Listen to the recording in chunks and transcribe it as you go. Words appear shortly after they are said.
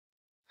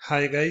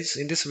Hi guys,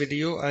 in this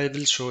video I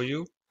will show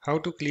you how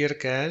to clear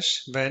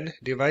cache when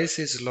device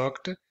is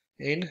locked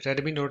in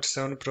Redmi Note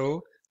 7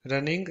 Pro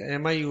running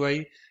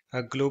MIUI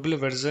global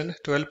version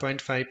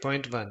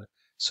 12.5.1.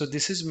 So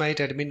this is my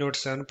Redmi Note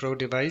 7 Pro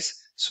device.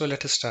 So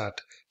let us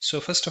start. So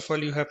first of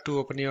all you have to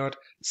open your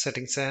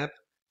settings app.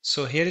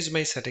 So here is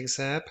my settings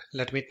app.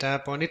 Let me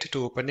tap on it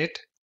to open it.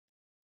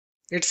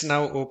 It's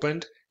now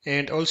opened,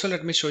 and also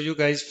let me show you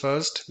guys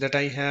first that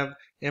I have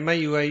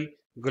MIUI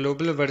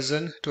global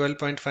version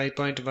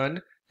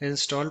 12.5.1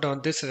 installed on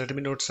this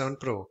Redmi Note 7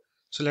 Pro.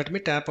 So let me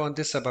tap on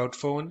this about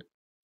phone,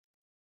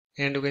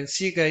 and you can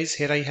see guys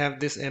here I have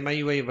this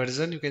MIUI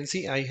version. You can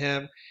see I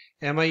have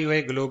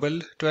MIUI global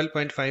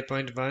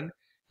 12.5.1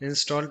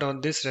 installed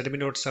on this Redmi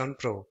Note 7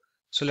 Pro.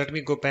 So let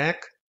me go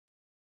back.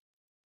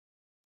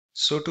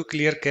 So to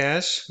clear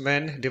cache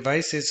when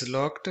device is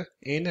locked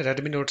in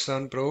Redmi Note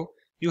 7 Pro,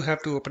 you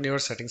have to open your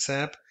settings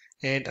app,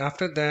 and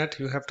after that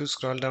you have to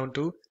scroll down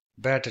to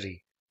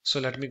battery. So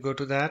let me go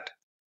to that.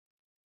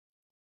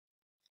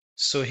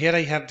 So here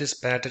I have this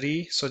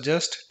battery, so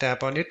just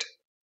tap on it.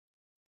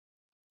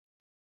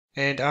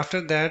 And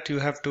after that you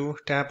have to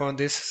tap on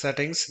this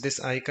settings, this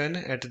icon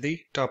at the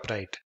top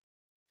right.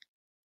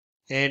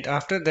 And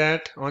after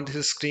that on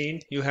this screen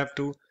you have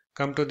to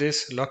come to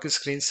this lock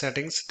screen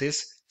settings,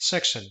 this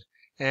section.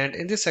 And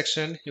in this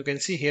section you can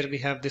see here we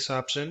have this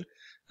option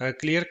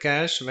clear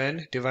cache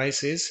when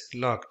device is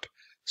locked.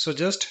 So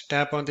just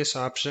tap on this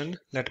option.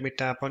 Let me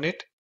tap on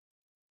it,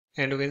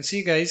 and you can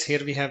see guys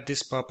here we have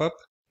this pop-up.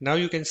 Now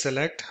you can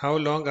select how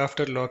long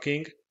after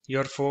locking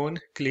your phone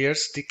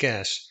clears the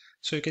cache.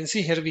 So you can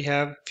see here we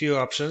have few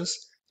options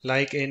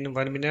like in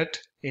 1 minute,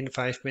 in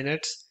 5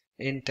 minutes,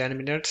 in 10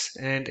 minutes,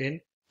 and in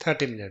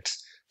 30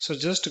 minutes. So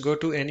just go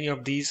to any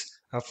of these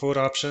 4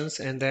 options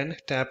and then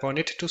tap on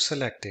it to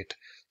select it.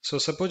 So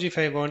suppose if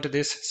I want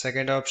this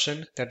second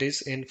option, that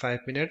is in 5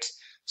 minutes,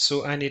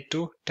 so I need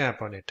to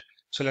tap on it.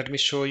 So let me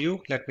show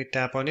you. Let me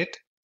tap on it,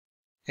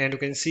 and you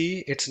can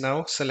see it's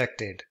now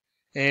selected.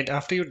 And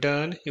after you're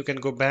done, you can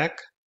go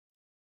back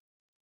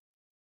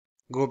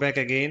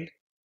again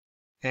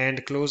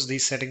and close the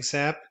settings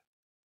app.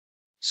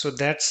 So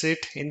that's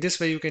it. In this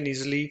way you can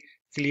easily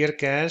clear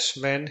cache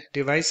when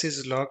device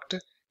is locked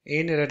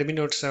in Redmi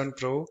Note 7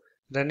 Pro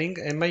running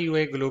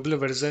MIUI global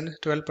version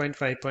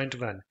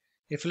 12.5.1.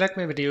 If you like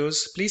my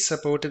videos, please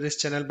support this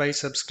channel by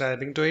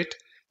subscribing to it.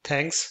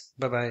 Thanks.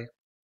 Bye bye.